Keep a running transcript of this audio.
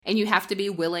And you have to be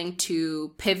willing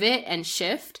to pivot and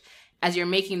shift as you're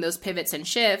making those pivots and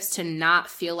shifts to not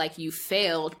feel like you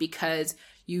failed because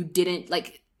you didn't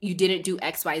do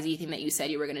XYZ thing that you said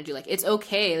you were going to do. Like, it's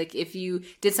okay. Like, if you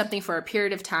did something for a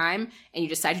period of time and you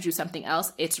decide to do something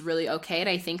else, it's really okay. And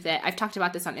I think that I've talked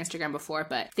about this on Instagram before,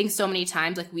 but I think so many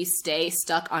times, like, we stay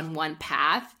stuck on one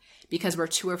path because we're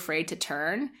too afraid to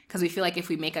turn, because we feel like if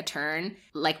we make a turn,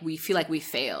 like, we feel like we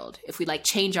failed. If we like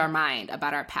change our mind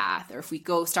about our path, or if we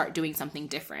go start doing something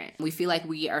different, we feel like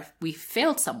we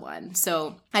failed someone.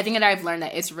 So I think that I've learned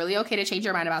that it's really okay to change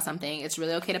your mind about something. It's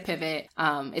really okay to pivot.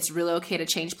 It's really okay to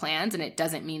change plans. And it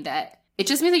doesn't mean that, it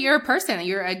just means that you're a person, that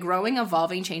you're a growing,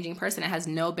 evolving, changing person. It has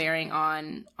no bearing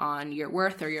on your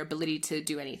worth or your ability to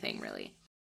do anything, really.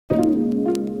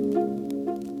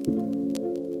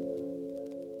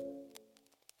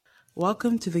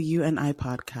 Welcome to the You and I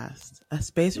podcast, a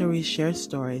space where we share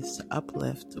stories to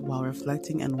uplift while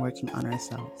reflecting and working on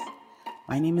ourselves.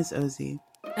 My name is Ozzy.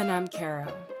 And I'm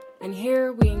Kara. And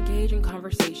here we engage in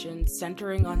conversations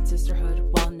centering on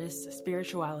sisterhood, wellness,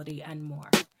 spirituality, and more.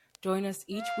 Join us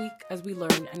each week as we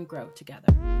learn and grow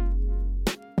together.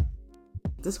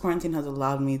 This quarantine has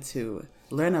allowed me to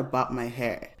learn about my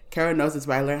hair. Kara knows this,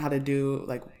 but I learned how to do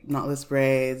like knotless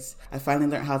braids. I finally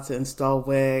learned how to install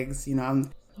wigs.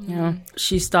 Yeah,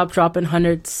 she stopped dropping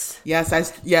hundreds. Yes,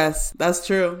 that's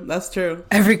true. That's true.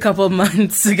 Every couple of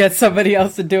months to get somebody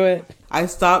else to do it. I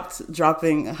stopped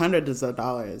dropping hundreds of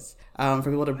dollars for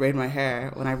people to braid my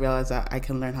hair when I realized that I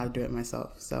can learn how to do it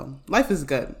myself. So life is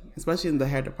good, especially in the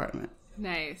hair department.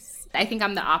 Nice. I think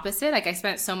I'm the opposite. Like, I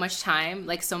spent so much time,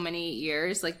 like so many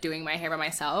years, like doing my hair by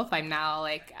myself. I'm now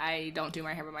like, I don't do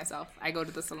my hair by myself. I go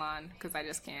to the salon because I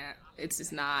just can't. It's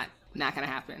just not gonna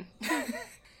happen.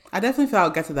 I definitely feel I'll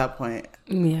get to that point.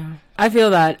 Yeah. I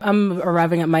feel that. I'm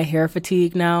arriving at my hair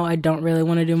fatigue now. I don't really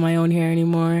want to do my own hair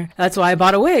anymore. That's why I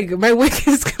bought a wig. My wig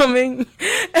is coming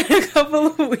in a couple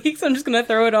of weeks. I'm just going to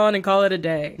throw it on and call it a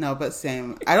day. No, but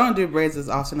same. I don't do braids as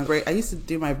often. I used to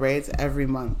do my braids every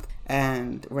month.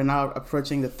 And we're now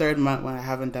approaching the third month when I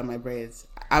haven't done my braids.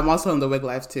 I'm also in the wig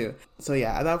life too. So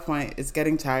yeah, at that point, it's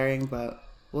getting tiring, but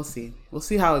we'll see. We'll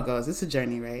see how it goes. It's a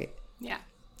journey, right? Yeah,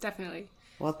 definitely.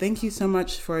 Well, thank you so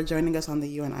much for joining us on the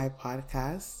You and I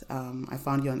podcast. I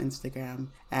found you on Instagram,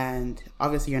 and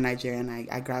obviously you're Nigerian.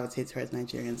 I gravitate towards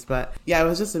Nigerians. But yeah, it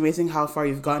was just amazing how far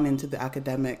you've gotten into the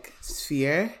academic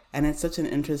sphere. And it's such an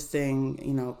interesting,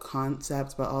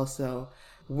 concept, but also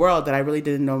world that I really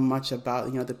didn't know much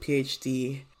about, the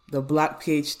PhD, the Black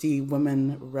PhD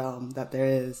women realm that there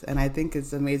is. And I think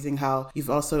it's amazing how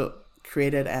you've also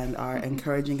created and are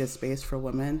encouraging a space for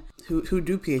women who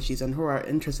do PhDs and who are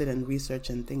interested in research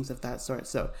and things of that sort.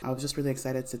 So I was just really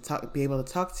excited to be able to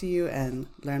talk to you and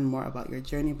learn more about your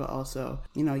journey, but also,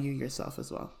 you yourself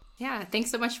as well. Yeah, thanks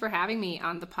so much for having me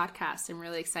on the podcast. I'm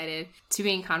really excited to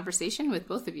be in conversation with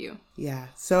both of you. Yeah,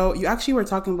 so you actually were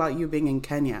talking about you being in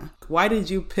Kenya. Why did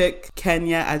you pick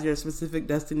Kenya as your specific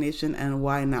destination, and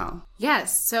why now?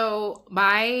 Yes, so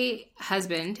my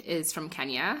husband is from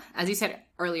Kenya. As you said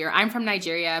earlier, I'm from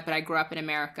Nigeria, but I grew up in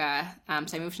America.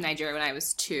 So I moved to Nigeria when I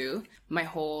was 2. My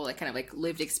whole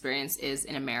lived experience is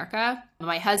in America.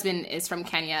 My husband is from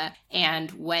Kenya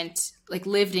and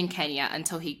lived in Kenya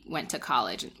until he went to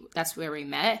college. That's where we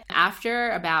met. After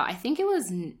about, I think it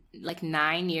was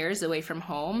 9 years away from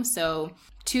home. So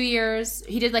 2 years,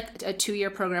 he did a 2-year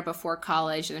program before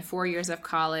college, and then 4 years of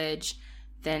college.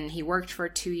 Then he worked for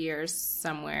 2 years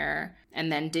somewhere,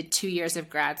 and then did 2 years of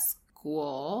grad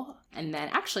school. And then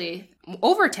actually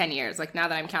over 10 years, now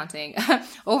that I'm counting,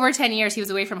 over 10 years, he was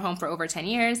away from home for over 10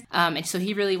 years. And so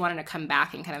he really wanted to come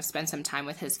back and kind of spend some time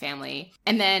with his family.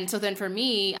 And then for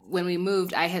me, when we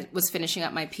moved, I was finishing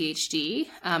up my PhD.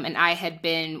 And I had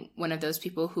been one of those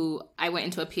people who I went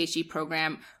into a PhD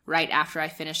program right after I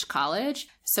finished college.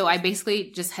 So I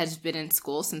basically just had been in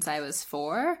school since I was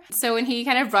 4. So when he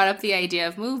kind of brought up the idea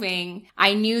of moving,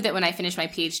 I knew that when I finished my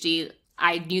PhD,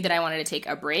 I knew that I wanted to take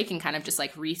a break and kind of just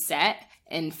reset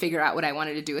and figure out what I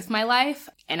wanted to do with my life.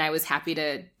 And I was happy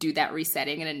to do that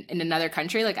resetting in another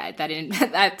country.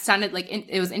 That sounded like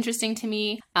it was interesting to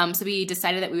me. So we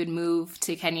decided that we would move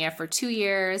to Kenya for 2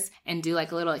 years and do a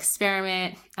little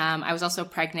experiment. I was also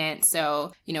pregnant.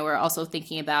 So, we're also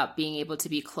thinking about being able to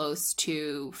be close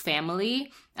to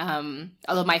family.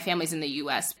 Although my family's in the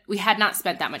U.S., we had not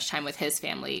spent that much time with his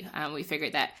family. We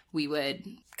figured that we would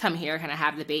come here, kind of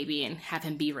have the baby and have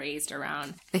him be raised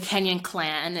around the Kenyan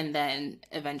clan, and then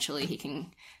eventually he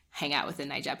can hang out with the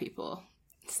Niger people.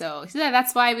 So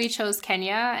that's why we chose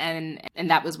Kenya, and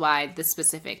that was why the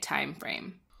specific time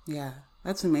frame. Yeah,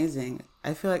 that's amazing.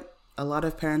 I feel like a lot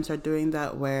of parents are doing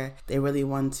that, where they really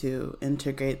want to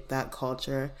integrate that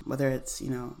culture, whether it's,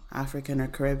 African or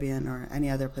Caribbean or any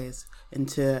other place,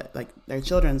 into like their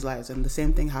children's lives. And the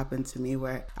same thing happened to me,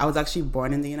 where I was actually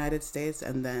born in the United States,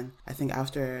 and then I think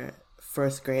after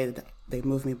first grade they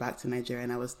moved me back to Nigeria,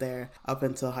 and I was there up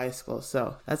until high school.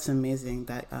 So that's amazing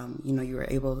that you were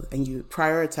able, and you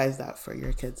prioritize that for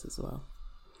your kids as well.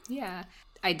 Yeah,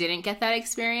 I didn't get that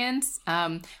experience,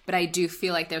 but I do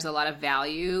feel like there's a lot of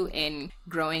value in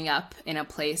growing up in a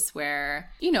place where,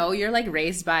 you're like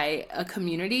raised by a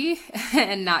community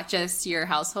and not just your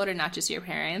household or not just your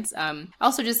parents.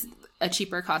 Also just a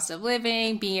cheaper cost of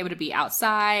living, being able to be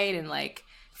outside and like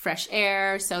fresh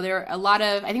air. So I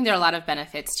think there are a lot of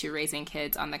benefits to raising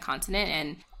kids on the continent.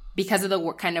 And because of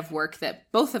the kind of work that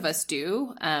both of us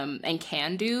do and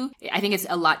can do, I think it's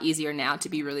a lot easier now to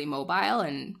be really mobile,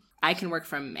 and I can work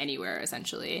from anywhere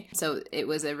essentially. So it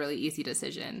was a really easy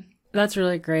decision. That's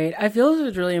really great. I feel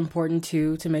it's really important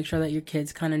too to make sure that your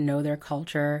kids kind of know their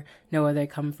culture, know where they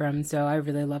come from. So I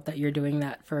really love that you're doing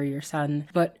that for your son.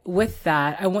 But with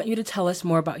that, I want you to tell us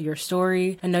more about your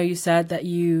story. I know you said that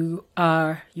you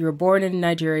were born in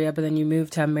Nigeria, but then you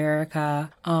moved to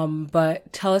America.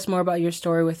 But tell us more about your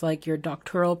story with like your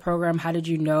doctoral program. How did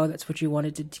you know that's what you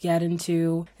wanted to get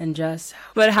into?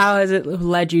 But how has it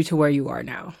led you to where you are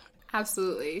now?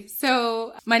 Absolutely.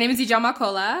 So my name is Ijeoma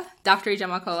Kola, Dr.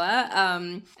 Ijeoma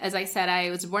Kola. As I said, I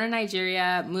was born in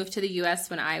Nigeria, moved to the U.S.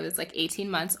 when I was like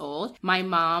 18 months old. My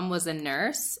mom was a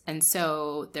nurse, and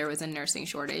so there was a nursing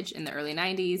shortage in the early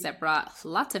 90s that brought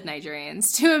lots of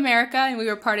Nigerians to America, and we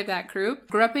were part of that group.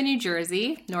 Grew up in New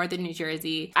Jersey, northern New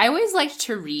Jersey. I always liked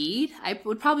to read. I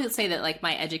would probably say that like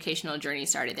my educational journey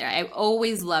started there. I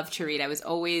always loved to read. I was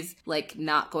always like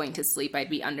not going to sleep. I'd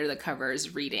be under the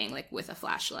covers reading like with a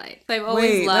flashlight. So I've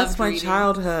always loved that's my reading.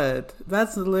 Childhood.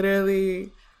 That's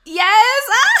literally...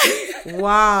 Yes!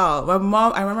 Wow.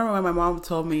 I remember when my mom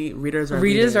told me readers are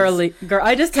Girl,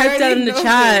 I just typed that in the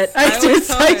chat. I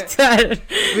just typed that.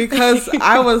 Because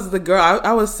I was the girl.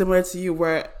 I was similar to you,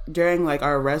 where during like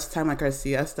our rest time, like our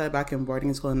siesta back in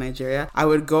boarding school in Nigeria, I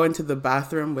would go into the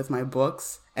bathroom with my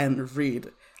books and read.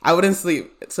 I wouldn't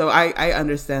sleep. So I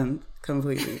understand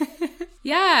completely.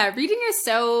 Yeah, reading is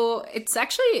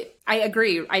I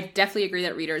agree. I definitely agree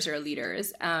that readers are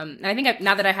leaders. And I think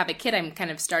now that I have a kid, I'm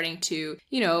kind of starting to,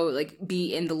 like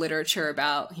be in the literature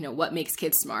about, what makes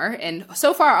kids smart. And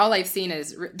so far, all I've seen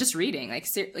is just reading.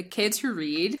 Like kids who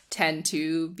read tend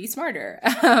to be smarter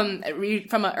read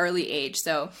from an early age.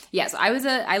 So yes,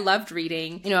 I loved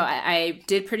reading. I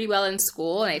did pretty well in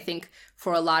school, and I think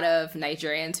for a lot of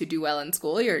Nigerians who do well in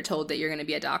school, you're told that you're going to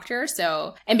be a doctor.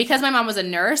 So, and because my mom was a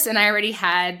nurse and I already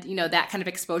had, that kind of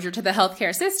exposure to the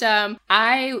healthcare system,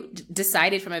 I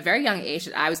decided from a very young age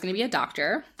that I was going to be a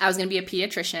doctor. I was going to be a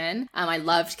pediatrician. I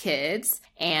loved kids,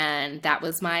 and that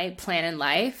was my plan in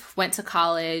life. Went to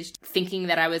college thinking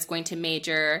that I was going to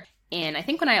major in, I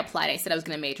think when I applied, I said I was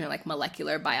going to major in like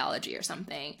molecular biology or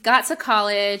something. Got to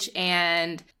college,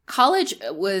 and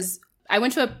I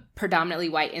went to a predominantly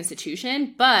white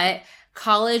institution, but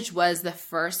college was the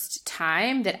first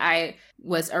time that I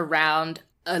was around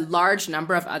a large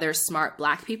number of other smart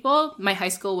Black people.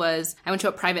 I went to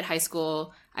a private high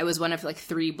school. I was one of like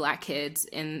 3 Black kids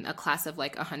in a class of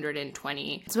like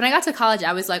 120. So when I got to college,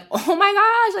 I was like, oh my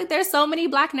gosh, like there's so many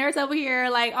Black nerds over here.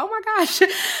 Like, oh my gosh.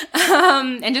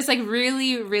 And just like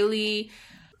really, really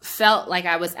felt like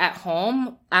I was at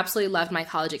home. Absolutely loved my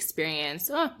college experience,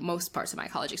 most parts of my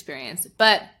college experience.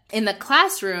 But in the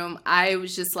classroom, I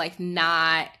was just like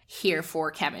not here for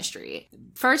chemistry.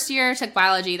 First year took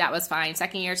biology, that was fine.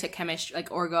 Second year took chemistry, like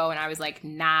orgo, and I was like,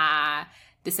 nah,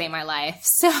 this ain't my life.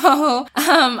 So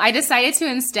I decided to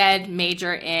instead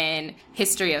major in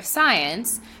history of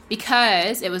science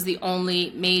because it was the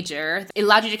only major. It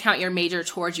allowed you to count your major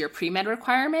towards your pre-med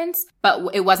requirements,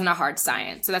 but it wasn't a hard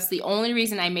science. So that's the only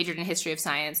reason I majored in history of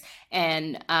science.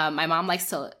 And my mom likes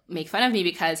to make fun of me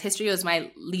because history was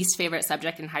my least favorite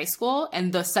subject in high school.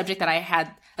 And the subject that I had,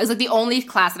 it was like the only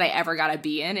class that I ever got a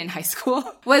B in high school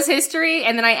was history.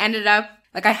 And then I ended up,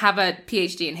 like, I have a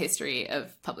PhD in history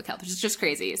of public health, which is just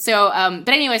crazy. So,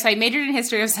 but anyway, so I majored in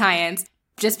history of science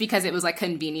just because it was like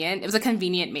convenient. It was a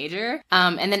convenient major.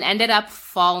 And then ended up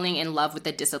falling in love with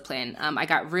the discipline. I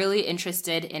got really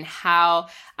interested in how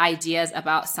ideas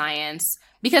about science,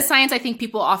 because science, I think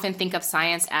people often think of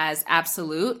science as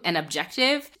absolute and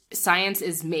objective. science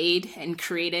is made and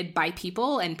created by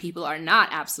people, and people are not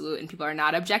absolute and people are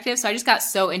not objective. So I just got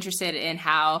so interested in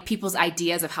how people's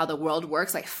ideas of how the world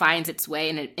works like finds its way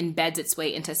and it embeds its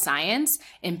way into science,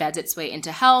 embeds its way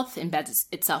into health, embeds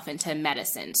itself into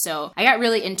medicine. So I got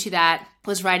really into that,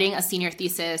 was writing a senior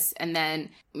thesis, and then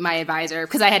my advisor,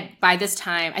 because I had, by this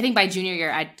time, I think by junior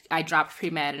year, I dropped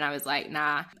pre-med and I was like,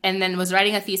 nah. And then was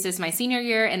writing a thesis my senior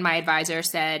year, and my advisor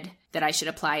said that I should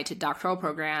apply to doctoral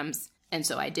programs. And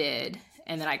so I did,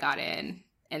 and then I got in,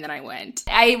 and then I went.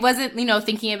 I wasn't,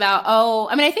 thinking about,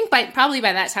 I think probably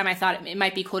by that time I thought it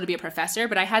might be cool to be a professor,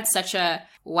 but I had such a,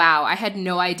 I had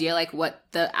no idea like what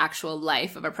the actual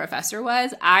life of a professor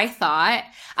was. I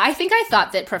think I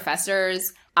thought that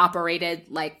professors operated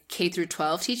like K through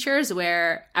 12 teachers,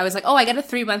 where I was like, I get a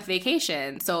 3-month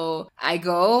vacation. So I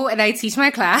go and I teach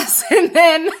my class, and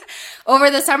then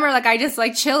over the summer, like I just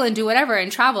like chill and do whatever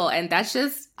and travel. And that's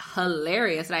just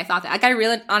hilarious. And I thought that, like, I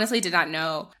really honestly did not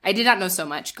know. I did not know so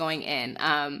much going in.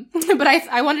 But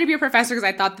I wanted to be a professor because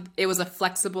I thought that it was a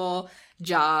flexible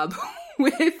job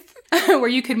with where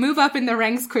you could move up in the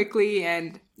ranks quickly.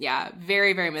 And yeah,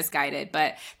 very, very misguided.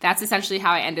 But that's essentially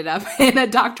how I ended up in a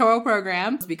doctoral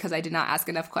program, because I did not ask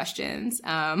enough questions.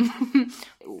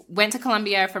 Went to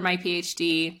Columbia for my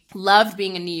PhD. Loved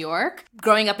being in New York.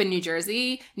 Growing up in New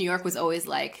Jersey, New York was always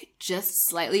like just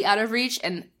slightly out of reach.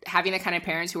 And having the kind of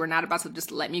parents who were not about to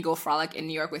just let me go frolic in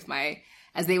New York with my,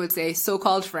 as they would say,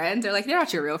 so-called friends. They're like, they're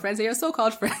not your real friends, they're your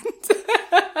so-called friends.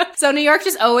 So New York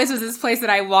just always was this place that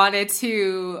I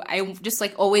just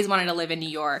like always wanted to live in New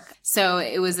York. So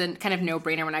it was a kind of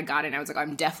no-brainer when I got in. I was like,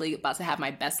 I'm definitely about to have my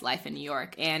best life in New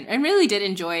York. And I really did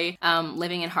enjoy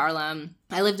living in Harlem.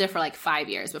 I lived there for like 5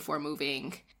 years before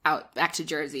moving out back to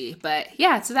Jersey. But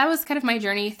yeah, so that was kind of my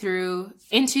journey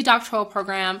into doctoral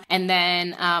program. And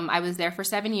then I was there for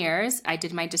 7 years. I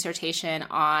did my dissertation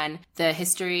on the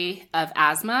history of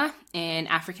asthma in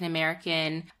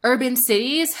African-American urban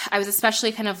cities. I was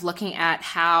especially kind of looking at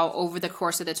how over the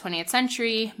course of the 20th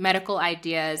century, medical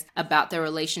ideas about the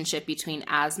relationship between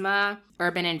asthma,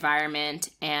 urban environment,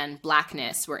 and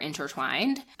Blackness were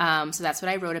intertwined. So that's what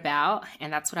I wrote about.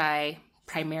 And that's what I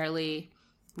primarily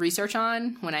research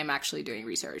on when I'm actually doing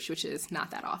research, which is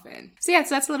not that often. So yeah,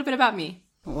 so that's a little bit about me.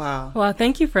 Wow. Well,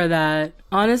 thank you for that.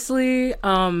 Honestly,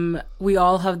 we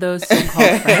all have those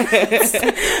so-called friends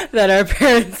that our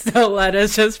parents don't let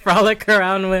us just frolic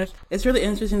around with. It's really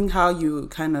interesting how you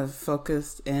kind of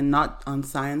focused in not on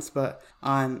science, but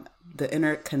on the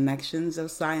inner connections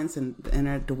of science and the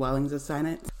inner dwellings of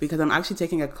science. Because I'm actually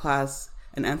taking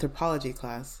an anthropology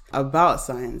class about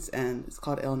science, and it's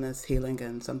called Illness, Healing,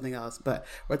 and something else. But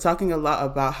we're talking a lot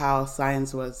about how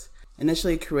science was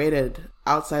initially created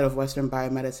outside of Western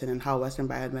biomedicine and how Western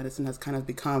biomedicine has kind of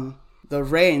become the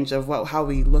range of how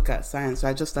we look at science. So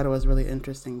I just thought it was really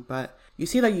interesting. But you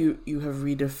see that you have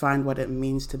redefined what it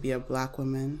means to be a Black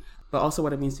woman, but also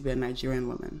what it means to be a Nigerian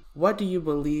woman. What do you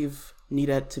believe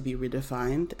needed to be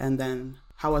redefined? And then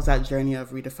how was that journey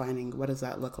of redefining? What does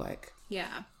that look like?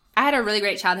 Yeah. I had a really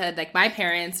great childhood. Like, my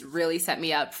parents really set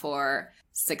me up for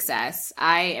success.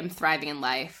 I am thriving in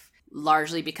life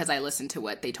largely because I listened to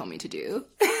what they told me to do.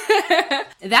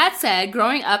 That said,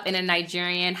 growing up in a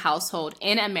Nigerian household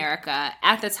in America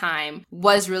at the time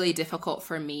was really difficult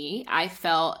for me. I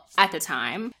felt at the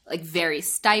time like very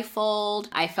stifled.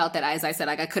 I felt that, as I said,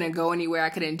 like I couldn't go anywhere. I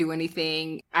couldn't do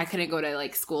anything. I couldn't go to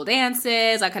like school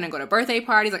dances. I couldn't go to birthday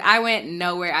parties. Like, I went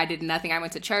nowhere. I did nothing. I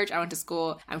went to church. I went to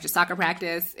school. I went to soccer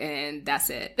practice, and that's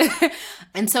it.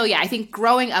 And so, yeah, I think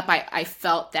growing up, I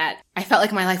felt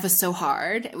like my life was so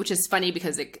hard, which is funny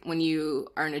because when you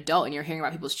are an adult and you're hearing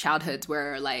about people's childhoods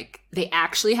where like they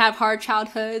actually have hard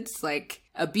childhoods, like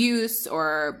abuse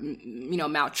or,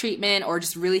 maltreatment, or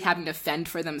just really having to fend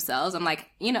for themselves. I'm like,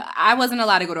 I wasn't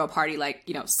allowed to go to a party, like,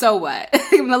 so what?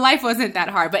 The life wasn't that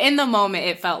hard. But in the moment,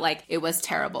 it felt like it was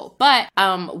terrible. But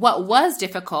what was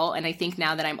difficult, and I think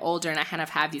now that I'm older and I kind of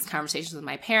have these conversations with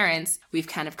my parents, we've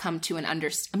kind of come to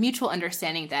a mutual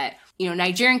understanding that,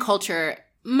 Nigerian culture,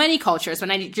 many cultures, but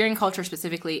Nigerian culture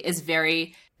specifically, is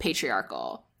very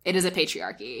patriarchal. It is a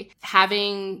patriarchy.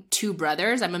 Having two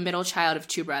brothers, I'm a middle child of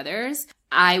two brothers.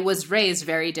 I was raised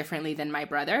very differently than my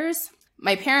brothers.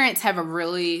 My parents are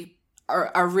really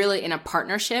in a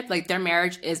partnership. Like, their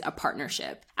marriage is a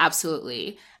partnership.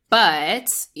 Absolutely.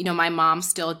 But, my mom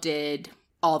still did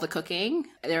all the cooking.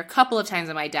 There are a couple of times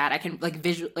that my dad, I can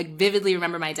vividly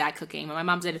remember my dad cooking, but my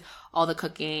mom did all the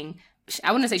cooking.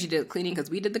 I wouldn't say she did the cleaning because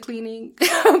we did the cleaning,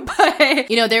 but,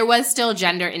 there was still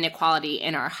gender inequality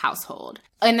in our household.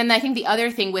 And then I think the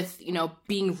other thing with,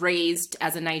 being raised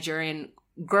as a Nigerian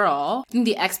girl, I think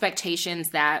the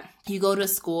expectations that you go to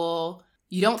school,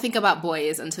 you don't think about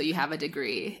boys until you have a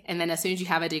degree. And then as soon as you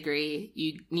have a degree,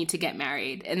 you need to get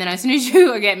married. And then as soon as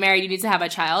you get married, you need to have a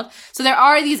child. So there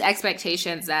are these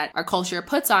expectations that our culture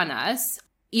puts on us.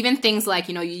 Even things like,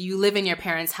 you live in your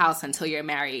parents' house until you're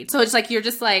married. So it's like, you're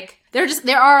just like, there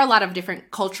are a lot of different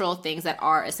cultural things that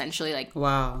are essentially like.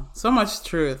 Wow. So much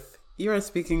truth. You are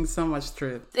speaking so much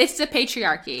truth. It's the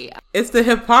patriarchy. It's the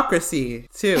hypocrisy,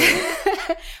 too.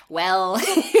 Well.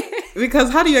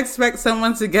 Because how do you expect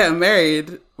someone to get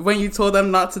married when you told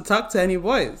them not to talk to any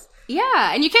boys?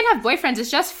 Yeah, and you can't have boyfriends.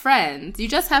 It's just friends. You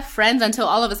just have friends until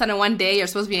all of a sudden one day you're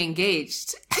supposed to be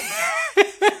engaged.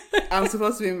 I'm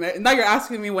supposed to be married. Now you're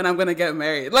asking me when I'm going to get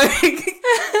married. Like,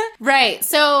 right.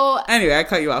 So anyway, I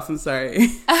cut you off. I'm sorry.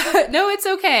 No, it's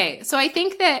okay. So I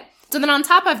think that, so then on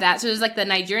top of that, so there's like the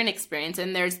Nigerian experience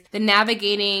and there's the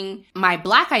navigating my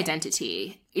Black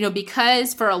identity,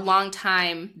 because for a long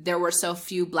time there were so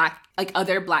few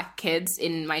other Black kids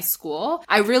in my school.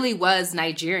 I really was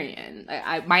Nigerian.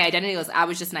 My identity was, I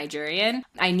was just Nigerian.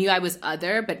 I knew I was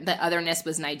other, but the otherness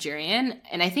was Nigerian.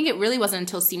 And I think it really wasn't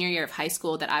until senior year of high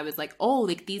school that I was like, oh,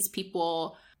 like these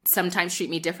people sometimes treat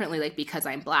me differently, like because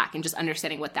I'm Black, and just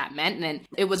understanding what that meant. And then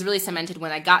it was really cemented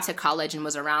when I got to college and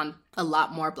was around a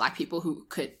lot more Black people who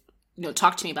could,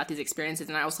 talk to me about these experiences.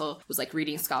 And I also was like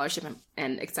reading scholarship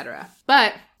and et cetera.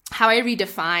 But how I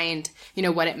redefined,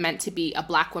 what it meant to be a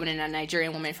Black woman and a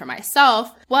Nigerian woman for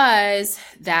myself was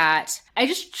that I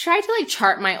just tried to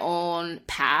chart my own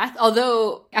path.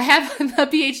 Although I have a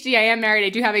PhD, I am married, I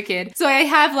do have a kid. So I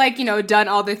have done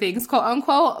all the things, quote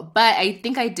unquote, but I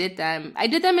think I did them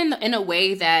in a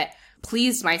way that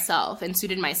pleased myself and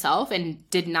suited myself and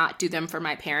did not do them for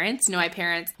my parents. My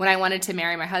parents, when I wanted to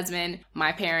marry my husband,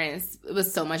 my parents, it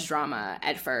was so much drama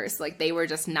at first. Like they were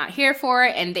just not here for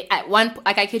it. And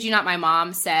I kid you not, my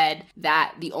mom said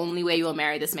that the only way you will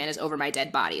marry this man is over my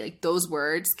dead body. Like those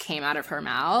words came out of her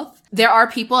mouth. There are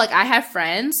people, I have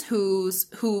friends whose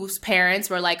parents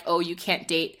were like, oh, you can't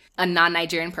date a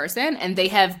non-Nigerian person, and they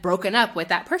have broken up with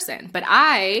that person. But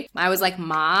I was like,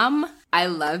 Mom, I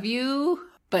love you,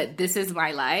 but this is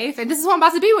my life, and this is who I'm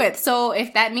about to be with. So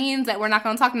if that means that we're not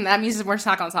going to talk, then that means we're just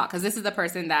not going to talk, because this is the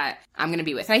person that I'm going to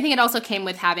be with. And I think it also came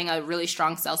with having a really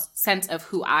strong sense of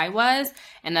who I was,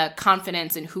 and a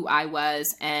confidence in who I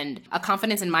was, and a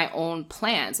confidence in my own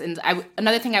plans. And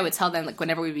another thing I would tell them,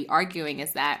 whenever we'd be arguing,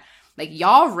 is that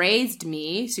y'all raised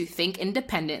me to think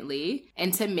independently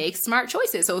and to make smart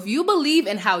choices. So if you believe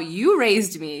in how you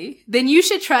raised me, then you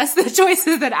should trust the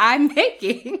choices that I'm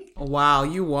making. Wow,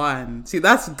 you won. See,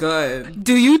 that's good.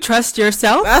 Do you trust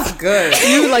yourself? That's good.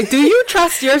 Do you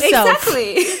trust yourself?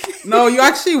 Exactly. No, you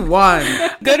actually won.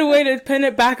 Good way to pin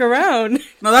it back around.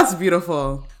 No, that's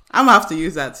beautiful. I'm gonna have to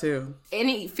use that too.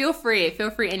 Feel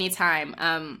free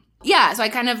anytime. Yeah, so I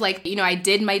kind of I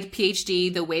did my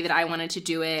PhD the way that I wanted to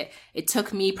do it. It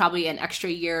took me probably an extra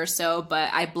year or so, but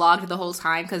I blogged the whole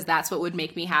time because that's what would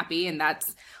make me happy and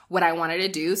that's what I wanted to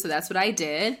do. So that's what I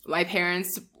did. My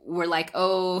parents were like,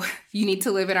 oh, you need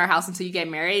to live in our house until you get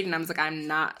married. And I was like, I'm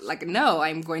not, no,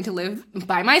 I'm going to live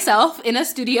by myself in a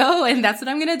studio and that's what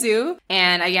I'm going to do.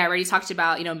 And I already talked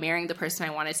about, marrying the person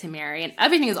I wanted to marry, and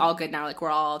everything is all good now.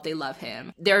 They love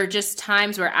him. There are just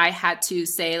times where I had to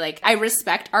say, I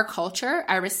respect our culture.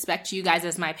 I respect you guys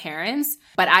as my parents,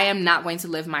 but I am not going to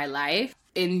live my life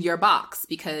in your box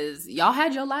because y'all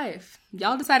had your life.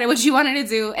 Y'all decided what you wanted to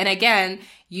do. And again,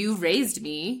 you raised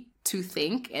me to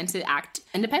think and to act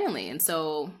independently. And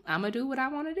so I'm going to do what I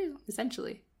want to do,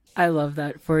 essentially. I love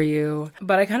that for you.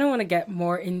 But I kind of want to get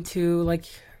more into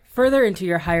further into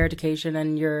your higher education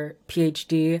and your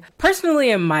PhD. Personally,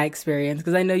 in my experience,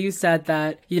 because I know you said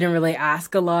that you didn't really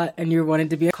ask a lot and you wanted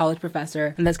to be a college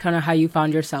professor, and that's kind of how you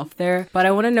found yourself there. But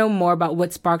I want to know more about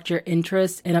what sparked your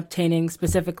interest in obtaining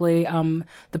specifically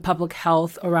the public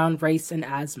health around race and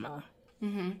asthma.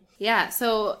 Mm-hmm. Yeah,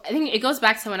 so I think it goes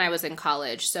back to when I was in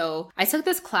college. So I took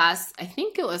this class, I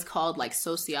think it was called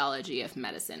Sociology of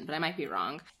Medicine, but I might be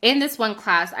wrong. In this one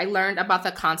class, I learned about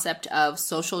the concept of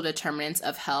social determinants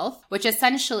of health, which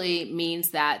essentially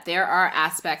means that there are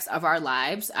aspects of our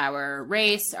lives, our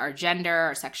race, our gender,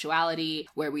 our sexuality,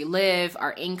 where we live,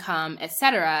 our income,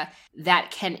 etc.,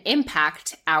 that can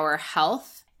impact our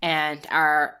health and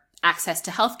our access to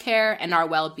healthcare and our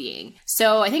well-being.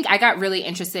 So I think I got really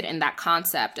interested in that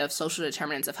concept of social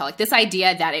determinants of health, this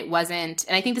idea that it wasn't,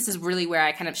 and I think this is really where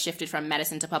I kind of shifted from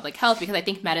medicine to public health, because I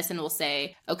think medicine will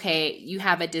say, okay, you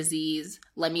have a disease,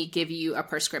 let me give you a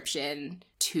prescription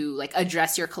to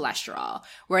address your cholesterol.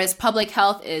 Whereas public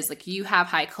health is you have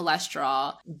high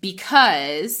cholesterol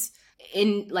because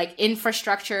in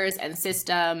infrastructures and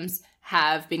systems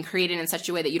have been created in such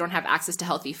a way that you don't have access to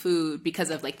healthy food because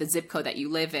of like the zip code that you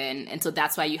live in. And so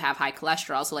that's why you have high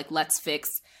cholesterol. So like, let's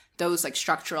fix those like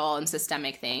structural and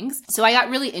systemic things. So I got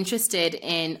really interested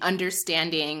in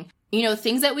understanding, you know,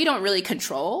 things that we don't really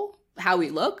control, how we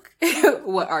look,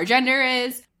 what our gender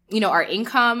is, you know, our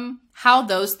income, how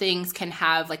those things can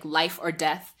have like life or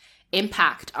death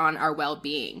impact on our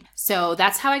well-being. So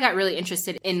that's how I got really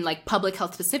interested in like public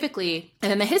health specifically.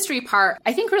 And then the history part,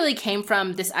 I think really came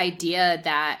from this idea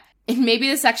that, and maybe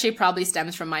this actually probably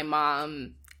stems from my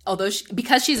mom,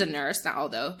 because she's a nurse,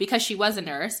 because she was a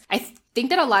nurse, I think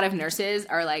that a lot of nurses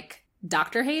are like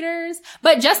doctor haters,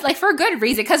 but just like for good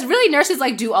reason, because really nurses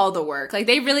like do all the work. Like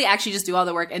they really actually just do all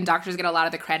the work, and doctors get a lot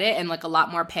of the credit and like a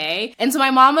lot more pay. And so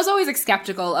my mom was always like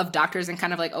skeptical of doctors and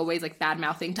kind of like always like bad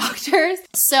mouthing doctors.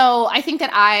 So I think that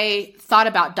I thought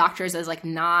about doctors as like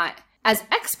not as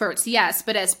experts, yes,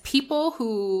 but as people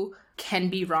who can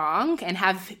be wrong and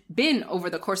have been over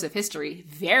the course of history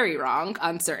very wrong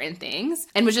on certain things,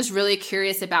 and was just really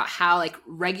curious about how like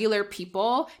regular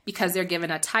people, because they're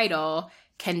given a title,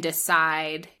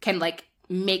 can like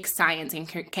make science and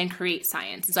can create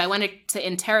science. So I wanted to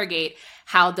interrogate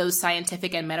how those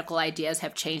scientific and medical ideas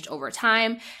have changed over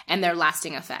time and their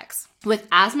lasting effects. With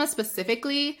asthma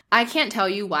specifically, I can't tell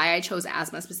you why I chose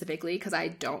asthma specifically because I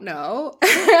don't know.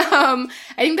 I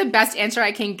think the best answer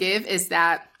I can give is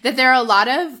that there are a lot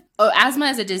of asthma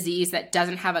is a disease that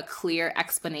doesn't have a clear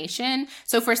explanation.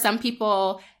 So for some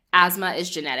people, asthma is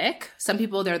genetic. Some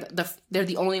people, they're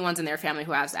the only ones in their family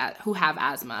who have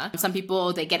asthma. Some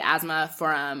people, they get asthma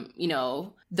from, you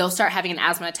know, they'll start having an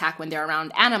asthma attack when they're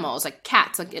around animals, like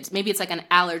cats. Like it's like an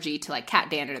allergy to like cat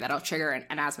dander that'll trigger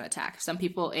an asthma attack. Some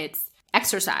people, it's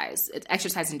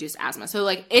exercise-induced asthma. So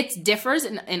like it differs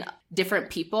in different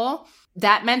people.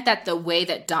 That meant that the way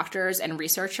that doctors and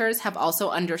researchers have also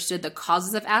understood the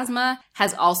causes of asthma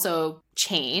has also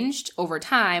changed over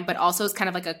time, but also is kind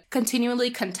of like a continually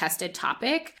contested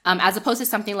topic, as opposed to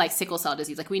something like sickle cell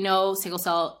disease. Like we know sickle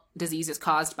cell disease is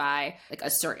caused by like a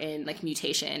certain like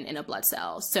mutation in a blood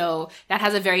cell. So that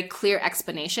has a very clear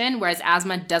explanation, whereas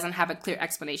asthma doesn't have a clear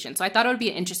explanation. So I thought it would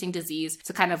be an interesting disease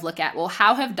to kind of look at, well,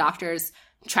 how have doctors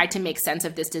tried to make sense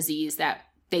of this disease that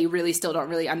they really still don't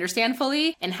really understand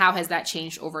fully, and how has that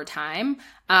changed over time?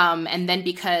 And then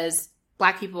because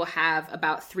Black people have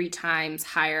about 3 times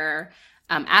higher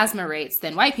asthma rates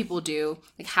than white people do,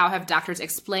 like how have doctors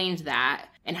explained that,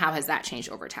 and how has that changed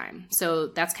over time? So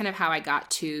that's kind of how I got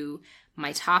to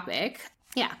my topic.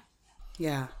 Yeah.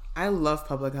 Yeah, I love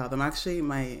public health.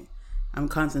 I'm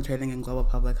concentrating in global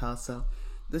public health, so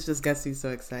this just gets me so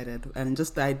excited. And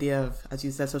just the idea of, as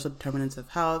you said, social determinants of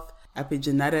health,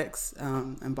 epigenetics,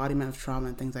 embodiment of trauma,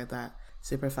 and things like that.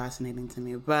 Super fascinating to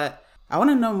me. But I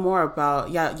want to know more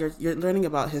about, you're learning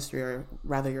about history, or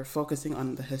rather you're focusing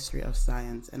on the history of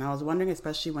science. And I was wondering,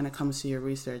 especially when it comes to your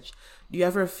research, do you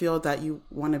ever feel that you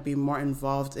want to be more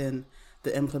involved in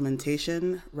the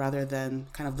implementation rather than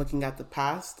kind of looking at the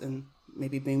past and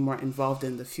maybe being more involved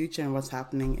in the future and what's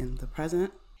happening in the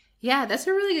present? Yeah, that's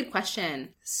a really good question.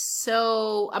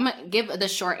 So I'm going to give the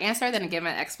short answer, then give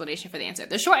an explanation for the answer.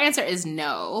 The short answer is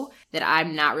no, that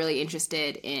I'm not really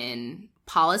interested in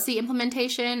policy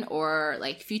implementation or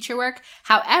like future work.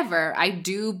 However, I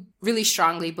do really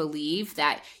strongly believe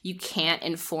that you can't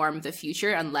inform the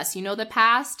future unless you know the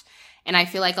past. And I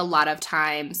feel like a lot of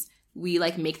times we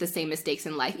like make the same mistakes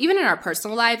in life, even in our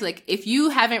personal lives. Like if you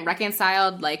haven't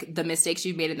reconciled like the mistakes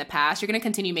you've made in the past, you're going to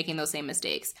continue making those same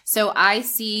mistakes. So I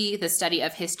see the study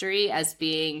of history as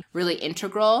being really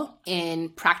integral in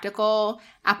practical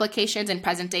applications and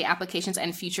present day applications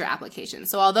and future applications.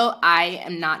 So although I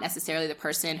am not necessarily the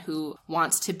person who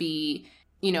wants to be,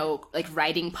 you know, like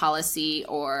writing policy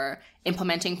or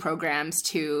implementing programs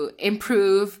to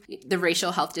improve the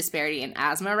racial health disparity in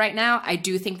asthma right now, I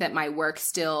do think that my work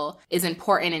still is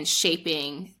important in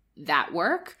shaping that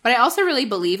work. But I also really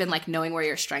believe in like knowing where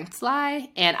your strengths lie.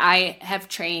 And I have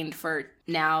trained for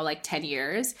now like 10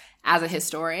 years as a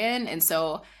historian. And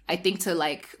so I think to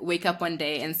like wake up one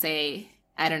day and say,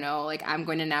 I don't know, like I'm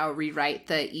going to now rewrite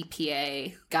the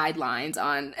EPA guidelines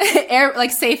on air, like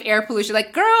safe air pollution.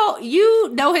 Like, girl, you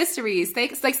know history.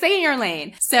 Stay in your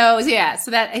lane. So yeah,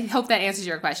 so that, I hope that answers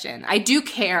your question. I do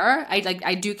care.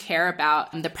 I do care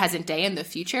about the present day and the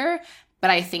future.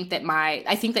 But I think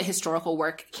that historical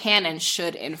work can and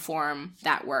should inform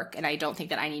that work. And I don't think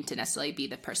that I need to necessarily be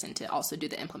the person to also do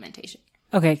the implementation.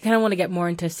 Okay, kind of want to get more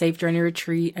into Safe Journey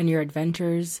Retreat and your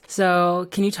adventures. So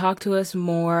can you talk to us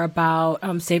more about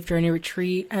Safe Journey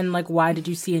Retreat and like why did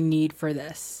you see a need for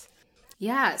this?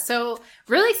 Yeah, so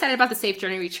really excited about the Safe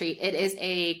Journey Retreat. It is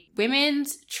a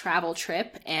women's travel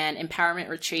trip and empowerment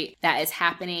retreat that is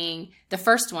happening. The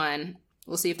first one,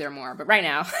 we'll see if there are more, but right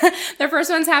now, the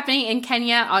first one's happening in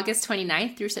Kenya, August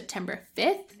 29th through September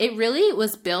 5th. It really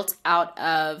was built out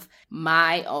of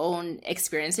my own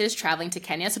experiences traveling to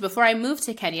Kenya. So before I moved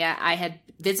to Kenya, I had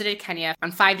visited Kenya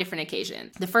on 5 different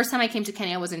occasions. The first time I came to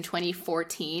Kenya was in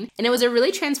 2014, and it was a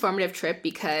really transformative trip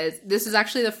because this is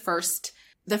actually the first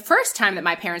time that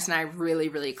my parents and I really,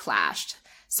 really clashed.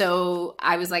 So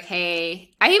I was like,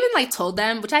 hey, I even like told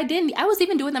them, which I didn't, I was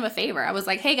even doing them a favor. I was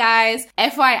like, hey guys,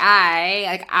 FYI,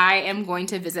 like I am going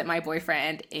to visit my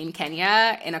boyfriend in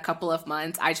Kenya in a couple of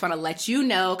months. I just want to let you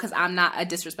know because I'm not a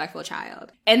disrespectful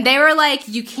child. And they were like,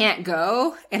 you can't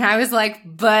go. And I was like,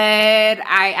 but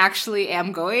I actually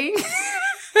am going.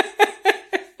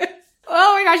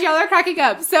 Oh my gosh, y'all are cracking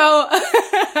up. So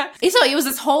it was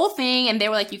this whole thing and they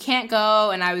were like, you can't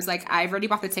go. And I was like, I've already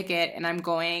bought the ticket and I'm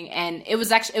going. And it was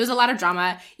a lot of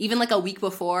drama. Even like a week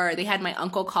before, they had my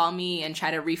uncle call me and try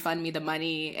to refund me the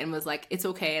money and was like, it's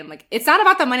okay. And I'm like, it's not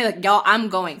about the money. Like, y'all, I'm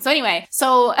going. So anyway,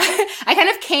 I kind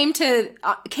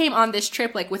of came on this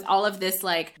trip like with all of this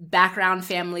like background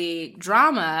family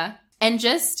drama, and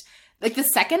just like the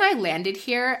second I landed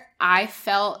here, I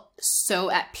felt so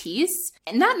at peace.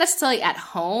 And not necessarily at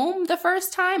home the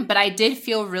first time, but I did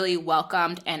feel really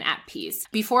welcomed and at peace.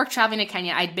 Before traveling to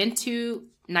Kenya, I'd been to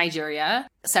Nigeria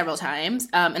several times,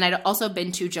 and I'd also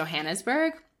been to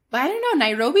Johannesburg. But I don't know,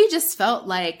 Nairobi just felt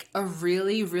like a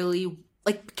really, really,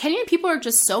 like Kenyan people are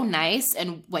just so nice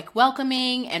and like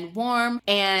welcoming and warm.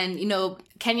 And, you know,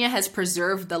 Kenya has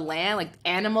preserved the land. Like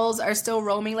animals are still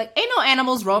roaming. Like ain't no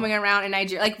animals roaming around in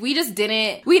Nigeria. Like we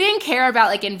didn't care about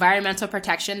like environmental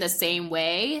protection the same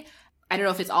way. I don't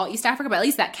know if it's all East Africa, but at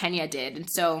least that Kenya did. And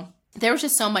so there was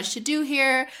just so much to do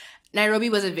here. Nairobi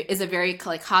is a very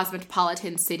like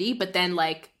cosmopolitan city, but then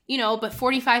like, you know, but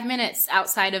 45 minutes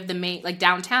outside of the main, like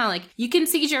downtown, like you can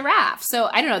see giraffes. So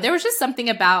I don't know. There was just something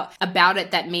about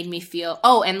it that made me feel,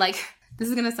 oh, and like, this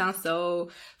is going to sound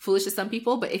so foolish to some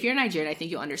people, but if you're Nigerian, I think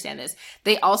you'll understand this.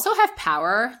 They also have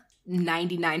power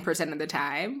 99% of the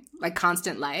time, like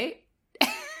constant light.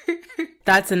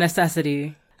 That's a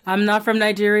necessity. I'm not from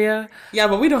Nigeria. Yeah,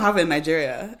 but we don't have it in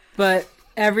Nigeria. But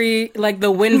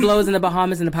the wind blows in the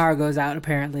Bahamas and the power goes out,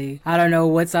 apparently. I don't know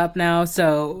what's up now,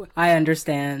 so I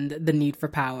understand the need for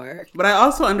power. But I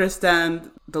also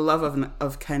understand the love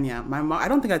of Kenya. My mom, I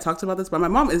don't think I talked about this, but my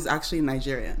mom is actually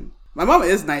Nigerian. My mom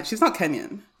is she's not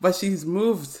Kenyan, but she's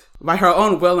moved by her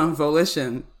own will and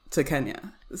volition to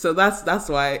Kenya. So that's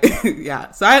why,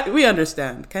 yeah. So we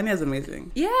understand. Kenya is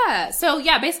amazing. Yeah. So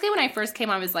yeah, basically when I first came,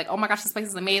 I was like, oh my gosh, this place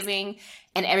is amazing.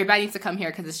 And everybody needs to come here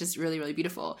because it's just really, really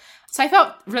beautiful. So I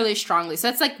felt really strongly. So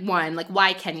that's like one, like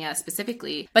why Kenya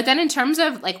specifically. But then in terms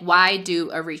of like why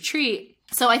do a retreat?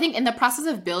 So I think in the process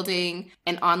of building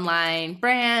an online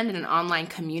brand and an online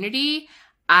community,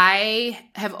 I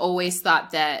have always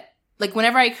thought that like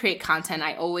whenever I create content,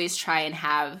 I always try and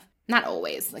have, not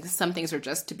always, like some things are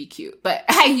just to be cute, but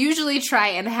I usually try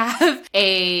and have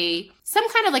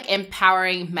some kind of like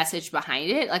empowering message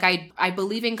behind it. Like I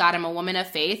believe in God. I'm a woman of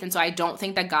faith. And so I don't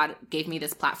think that God gave me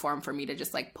this platform for me to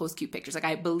just like post cute pictures. Like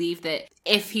I believe that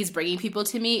if he's bringing people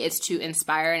to me, it's to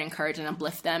inspire and encourage and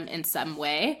uplift them in some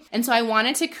way. And so I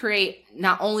wanted to create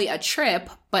not only a trip,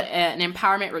 but an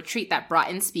empowerment retreat that brought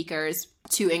in speakers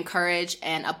to encourage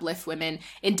and uplift women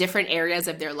in different areas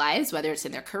of their lives, whether it's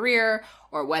in their career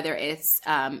or whether it's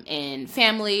in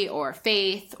family or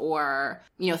faith or,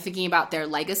 you know, thinking about their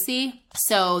legacy.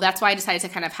 So that's why I decided to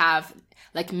kind of have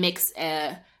like mix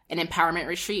an empowerment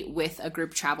retreat with a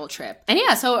group travel trip. And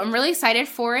yeah, so I'm really excited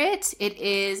for it. It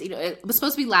is, you know, it was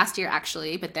supposed to be last year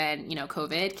actually, but then, you know,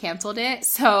 COVID canceled it.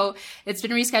 So it's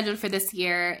been rescheduled for this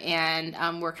year.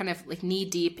 And we're kind of like knee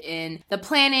deep in the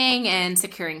planning and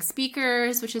securing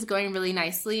speakers, which is going really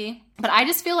nicely. But I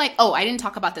just feel like, oh, I didn't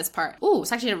talk about this part. Oh,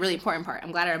 it's actually a really important part.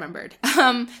 I'm glad I remembered.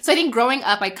 So I think growing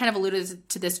up, I kind of alluded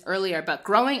to this earlier, but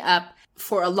growing up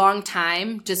for a long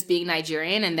time, just being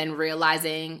Nigerian and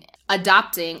then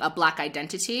adopting a Black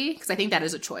identity, because I think that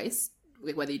is a choice,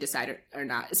 like whether you decide or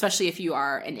not, especially if you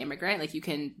are an immigrant. Like you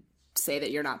can say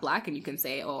that you're not Black and you can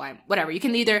say, oh, I'm whatever. You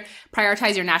can either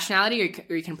prioritize your nationality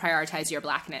or you can prioritize your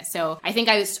Blackness. So I think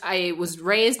I was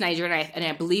raised Nigerian and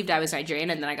I believed I was Nigerian,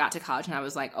 and then I got to college and I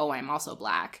was like, oh, I'm also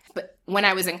Black. But when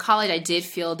I was in college, I did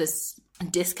feel this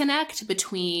disconnect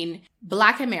between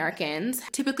Black Americans,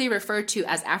 typically referred to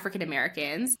as African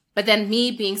Americans, but then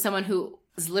me being someone who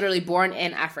was literally born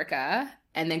in Africa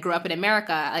and then grew up in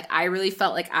America, like I really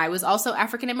felt like I was also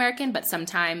African American, but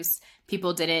sometimes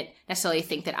people didn't necessarily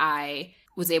think that I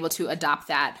was able to adopt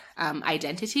that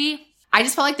identity. I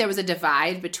just felt like there was a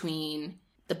divide between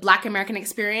the Black American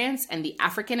experience and the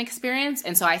African experience.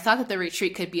 And so I thought that the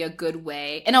retreat could be a good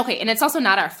way. And okay, and it's also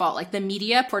not our fault. Like the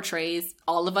media portrays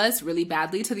all of us really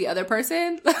badly to the other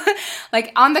person.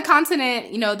 Like on the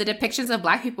continent, you know, the depictions of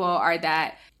Black people are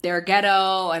that they're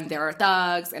ghetto and they're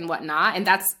thugs and whatnot. And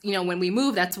that's, you know, when we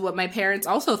moved, that's what my parents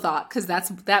also thought, because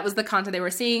that was the content they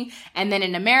were seeing. And then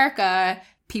in America,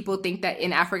 people think that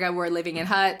in Africa we're living in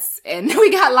huts and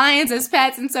we got lions as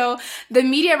pets. And so the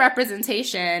media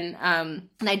representation, and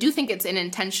I do think it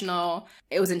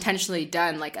was intentionally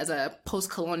done like as a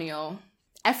post-colonial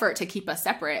effort to keep us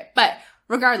separate. But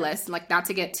regardless, like not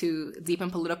to get too deep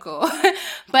and political,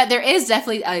 but there is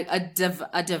definitely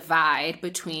a divide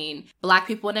between Black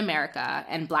people in America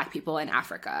and Black people in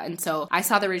Africa. And so I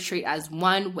saw the retreat as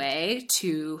one way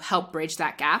to help bridge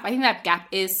that gap. I think that gap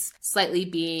is slightly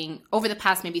being, over the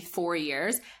past maybe 4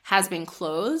 years, has been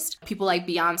closed. People like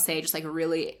Beyonce just like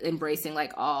really embracing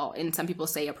like all, and some people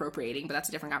say appropriating, but that's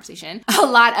a different conversation. A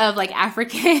lot of like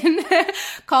African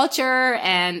culture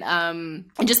and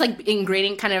just like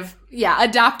ingraining kind of,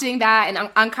 adopting that. And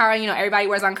Ankara, you know, everybody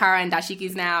wears Ankara and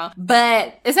dashikis now.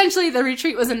 But essentially the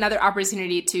retreat was another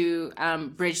opportunity to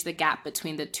bridge the gap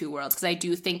between the two worlds. Because I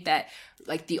do think that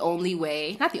like the only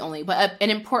way, not the only, but an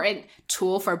important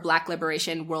tool for Black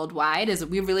liberation worldwide is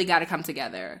we really got to come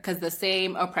together. Because the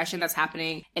same oppression that's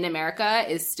happening in America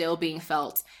is still being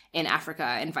felt in Africa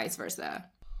and vice versa.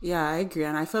 Yeah, I agree.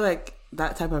 And I feel like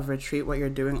that type of retreat, what you're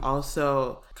doing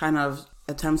also kind of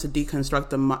attempts to deconstruct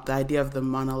the idea of the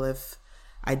monolith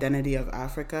identity of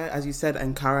Africa. As you said,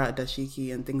 Ankara,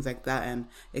 dashiki, and things like that. And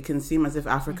it can seem as if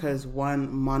Africa is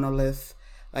one monolith,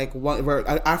 like we're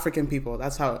African people.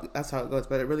 That's how it goes,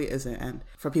 but it really isn't. And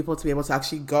for people to be able to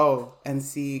actually go and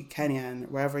see Kenya and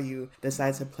wherever you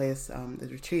decide to place the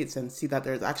retreats and see that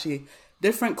there's actually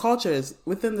different cultures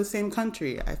within the same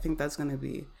country, I think it's going to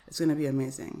be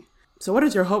amazing. So what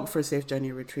is your hope for Safe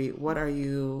Journey Retreat? What do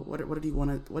you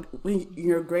want to, in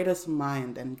your greatest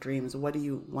mind and dreams, what do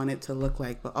you want it to look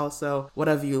like? But also, what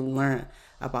have you learned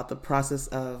about the process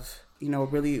of, you know,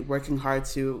 really working hard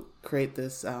to create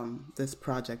this this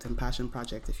project and passion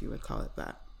project, if you would call it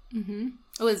that? Mm-hmm.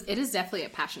 It is definitely a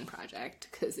passion project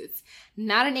because it's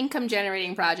not an income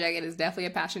generating project. It is definitely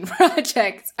a passion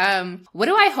project. What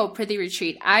do I hope for the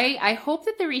retreat? I hope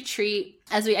that the retreat,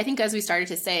 as we started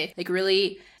to say, like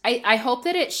really, I hope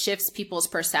that it shifts people's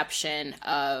perception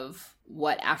of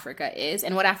what Africa is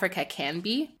and what Africa can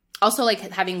be. Also, like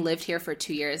having lived here for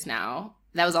 2 years now,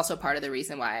 that was also part of the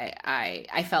reason why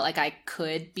I felt like I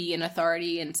could be an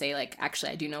authority and say, like,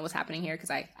 actually, I do know what's happening here because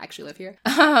I actually live here.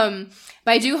 But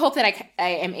I do hope that I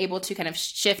am able to kind of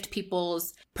shift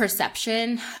people's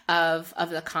perception of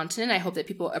the continent. I hope that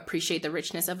people appreciate the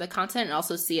richness of the continent and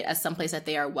also see it as someplace that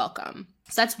they are welcome.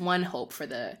 So that's one hope for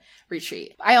the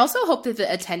retreat. I also hope that the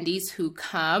attendees who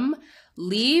come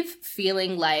leave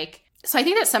feeling like, so I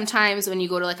think that sometimes when you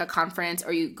go to like a conference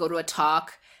or you go to a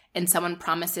talk, and someone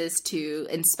promises to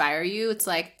inspire you, it's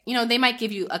like, you know, they might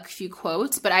give you a few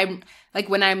quotes, but I'm like,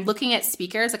 when I'm looking at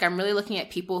speakers, like I'm really looking at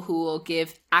people who will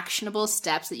give actionable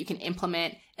steps that you can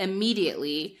implement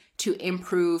immediately to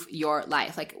improve your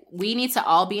life. Like we need to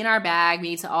all be in our bag. We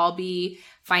need to all be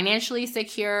financially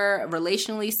secure,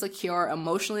 relationally secure,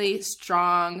 emotionally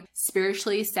strong,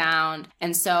 spiritually sound.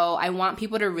 And so I want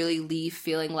people to really leave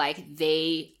feeling like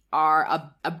they are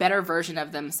a better version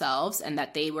of themselves and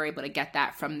that they were able to get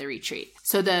that from the retreat.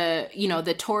 So the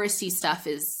touristy stuff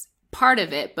is part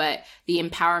of it, but the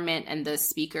empowerment and the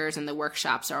speakers and the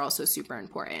workshops are also super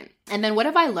important. And then what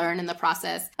have I learned in the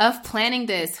process of planning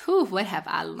this? What have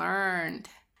I learned?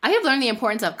 I have learned the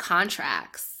importance of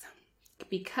contracts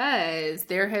because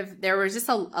there was just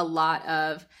a lot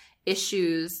of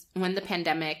issues when the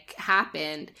pandemic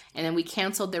happened, and then we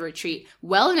canceled the retreat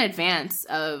well in advance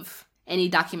of any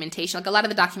documentation. Like a lot of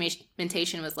the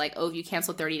documentation was like, oh, if you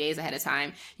cancel 30 days ahead of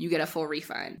time, you get a full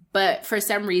refund. But for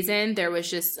some reason, there was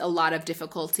just a lot of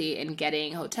difficulty in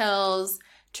getting hotels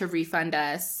to refund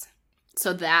us.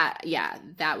 So that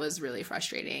was really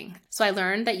frustrating. So I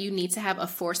learned that you need to have a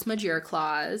force majeure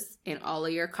clause in all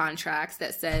of your contracts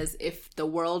that says if the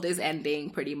world is ending,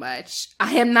 pretty much,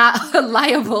 I am not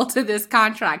liable to this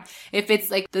contract. If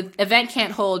it's like the event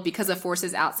can't hold because of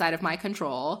forces outside of my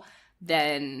control,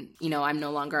 then, you know, I'm no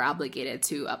longer obligated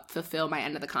to fulfill my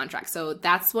end of the contract. So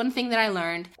that's one thing that I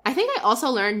learned. I think I also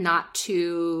learned not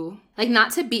to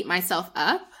beat myself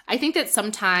up. I think that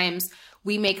sometimes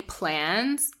we make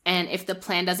plans, and if the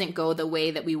plan doesn't go the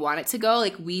way that we want it to go,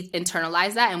 like we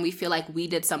internalize that and we feel like we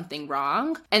did something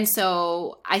wrong. And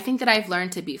so I think that I've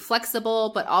learned to be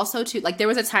flexible, but also to, like, there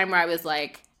was a time where I was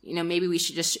like, maybe we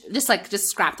should just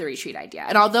scrap the retreat idea.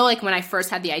 And although like when I first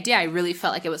had the idea, I really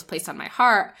felt like it was placed on my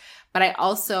heart, but I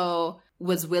also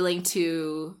was willing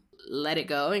to let it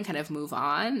go and kind of move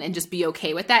on and just be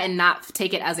okay with that and not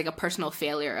take it as like a personal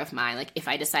failure of mine, like if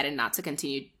I decided not to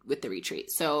continue with the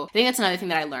retreat. So I think that's another thing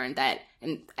that I learned, that,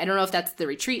 and I don't know if that's the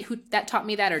retreat that taught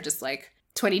me that, or just like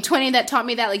 2020 that taught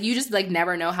me that, like you just like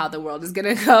never know how the world is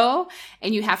gonna go,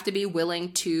 and you have to be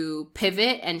willing to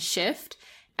pivot and shift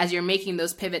as you're making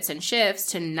those pivots and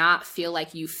shifts, to not feel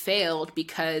like you failed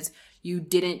because you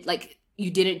didn't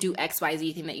do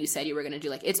XYZ thing that you said you were going to do.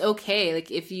 Like, it's okay.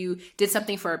 Like, if you did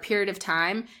something for a period of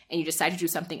time and you decide to do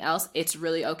something else, it's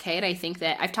really okay. And I think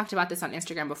that I've talked about this on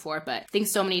Instagram before, but I think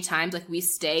so many times, like, we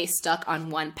stay stuck on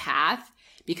one path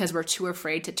because we're too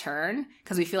afraid to turn,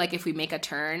 because we feel like if we make a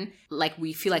turn, like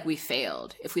we feel like we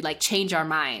failed. If we like change our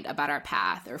mind about our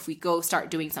path, or if we go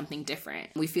start doing something different,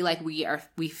 we feel like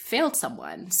we failed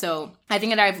someone. So I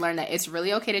think that I've learned that it's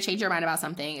really okay to change your mind about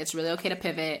something. It's really okay to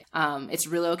pivot. It's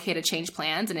really okay to change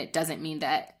plans. And it doesn't mean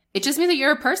that, it just means that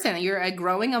you're a person, that you're a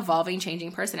growing, evolving,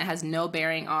 changing person. It has no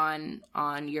bearing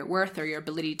on your worth or your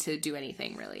ability to do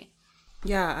anything, really.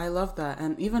 Yeah, I love that.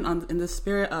 And even in the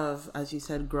spirit of, as you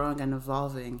said, growing and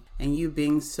evolving, and you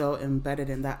being so embedded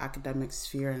in that academic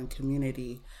sphere and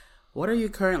community, what are you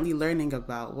currently learning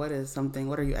about? What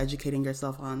are you educating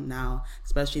yourself on now,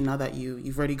 especially now that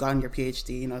you've already gotten your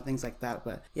PhD, things like that.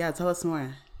 But yeah, tell us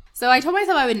more. So I told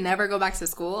myself I would never go back to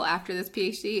school after this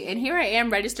PhD, and here I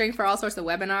am registering for all sorts of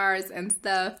webinars and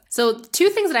stuff. So 2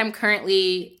 things that I'm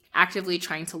currently actively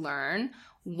trying to learn.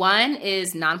 One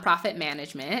is nonprofit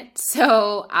management.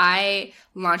 So I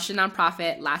launched a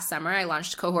nonprofit last summer. I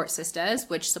launched Cohort Sisters,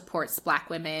 which supports Black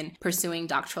women pursuing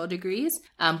doctoral degrees,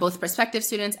 both prospective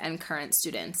students and current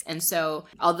students. And so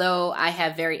although I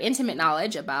have very intimate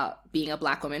knowledge about being a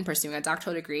Black woman pursuing a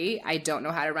doctoral degree, I don't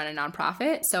know how to run a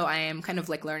nonprofit. So I am kind of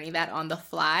like learning that on the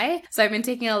fly. So I've been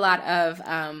taking a lot of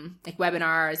like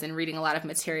webinars and reading a lot of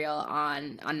material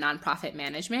on nonprofit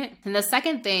management. And the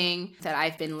second thing that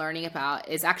I've been learning about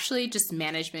is actually just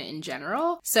management in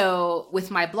general. So with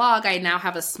my blog, I now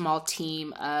have a small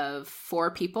team of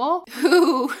 4 people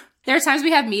who... There are times we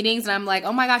have meetings and I'm like,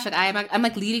 oh my gosh, like I'm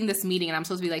like leading this meeting and I'm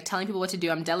supposed to be like telling people what to do.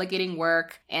 I'm delegating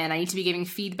work and I need to be giving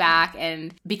feedback.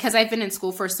 And because I've been in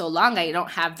school for so long, I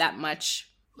don't have that much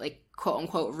like quote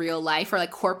unquote real life or like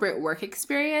corporate work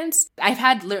experience. I've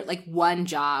had like one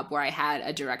job where I had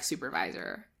a direct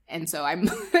supervisor. And so and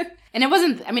it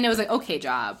was like okay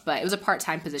job, but it was a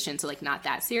part-time position. So like not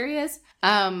that serious.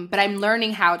 But I'm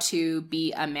learning how to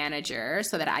be a manager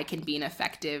so that I can be an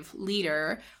effective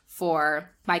leader for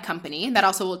my company. That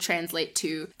also will translate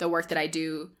to the work that I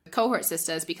do with Cohort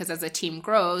Sisters, because as a team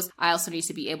grows, I also need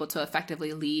to be able to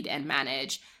effectively lead and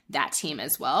manage that team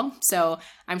as well. So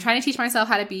I'm trying to teach myself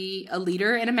how to be a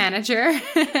leader and a manager.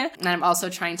 And I'm also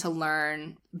trying to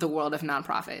learn the world of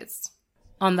nonprofits.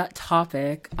 On that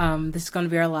topic, this is going to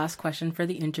be our last question for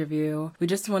the interview. We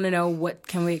just want to know, what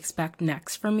can we expect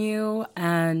next from you?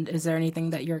 And is there anything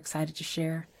that you're excited to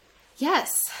share?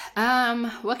 Yes.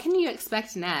 What can you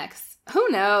expect next? Who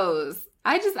knows?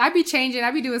 I'd be changing.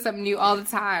 I'd be doing something new all the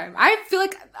time. I feel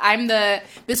like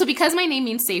so because my name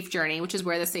means Safe Journey, which is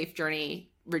where the Safe Journey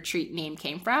retreat name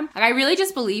came from. Like, I really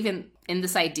just believe in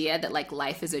this idea that like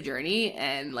life is a journey,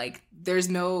 and like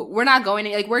we're not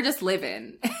going, like we're just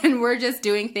living and we're just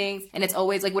doing things, and it's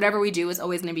always like whatever we do is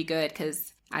always going to be good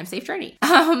because I'm Safe Journey.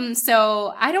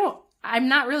 So I'm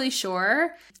not really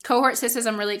sure. Cohort Sisters,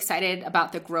 I'm really excited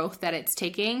about the growth that it's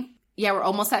taking. Yeah, we're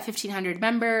almost at 1,500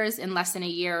 members in less than a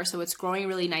year, so it's growing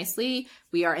really nicely.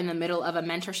 We are in the middle of a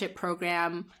mentorship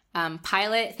program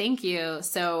pilot. Thank you.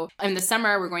 So in the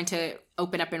summer, we're going to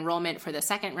open up enrollment for the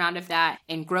second round of that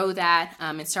and grow that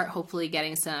and start hopefully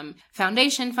getting some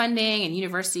foundation funding and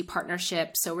university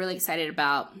partnerships. So really excited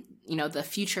about the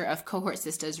future of Cohort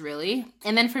Sisters, really.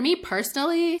 And then for me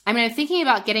personally, I'm thinking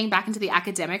about getting back into the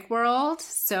academic world.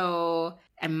 So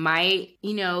I might,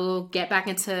 get back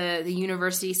into the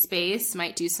university space,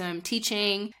 might do some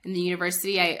teaching in the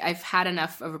university. I've had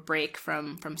enough of a break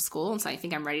from school, and so I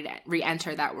think I'm ready to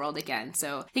re-enter that world again.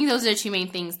 So I think those are the 2 main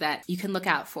things that you can look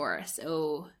out for.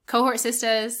 So Cohort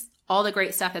Sisters, all the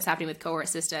great stuff that's happening with Cohort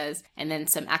Sisters, and then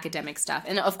some academic stuff.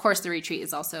 And of course, the retreat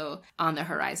is also on the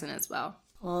horizon as well.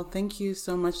 Well, thank you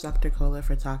so much, Dr. Kola,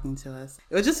 for talking to us.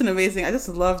 It was just I just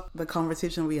loved the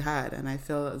conversation we had, and I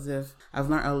feel as if I've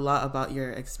learned a lot about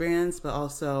your experience, but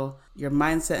also your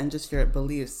mindset and just your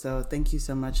beliefs. So thank you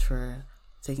so much for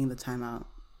taking the time out.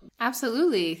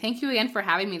 Absolutely. Thank you again for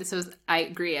having me. This was, I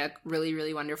agree, a really,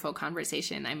 really wonderful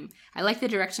conversation. I like the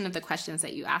direction of the questions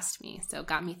that you asked me, so it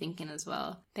got me thinking as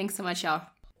well. Thanks so much, y'all.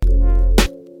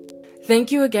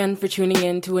 Thank you again for tuning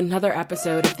in to another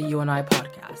episode of the You and I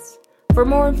podcast. For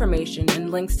more information and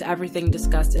links to everything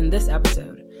discussed in this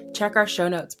episode, check our show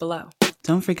notes below.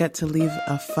 Don't forget to leave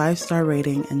a 5-star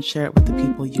rating and share it with the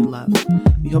people you love.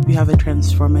 We hope you have a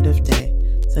transformative day.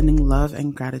 Sending love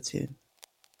and gratitude.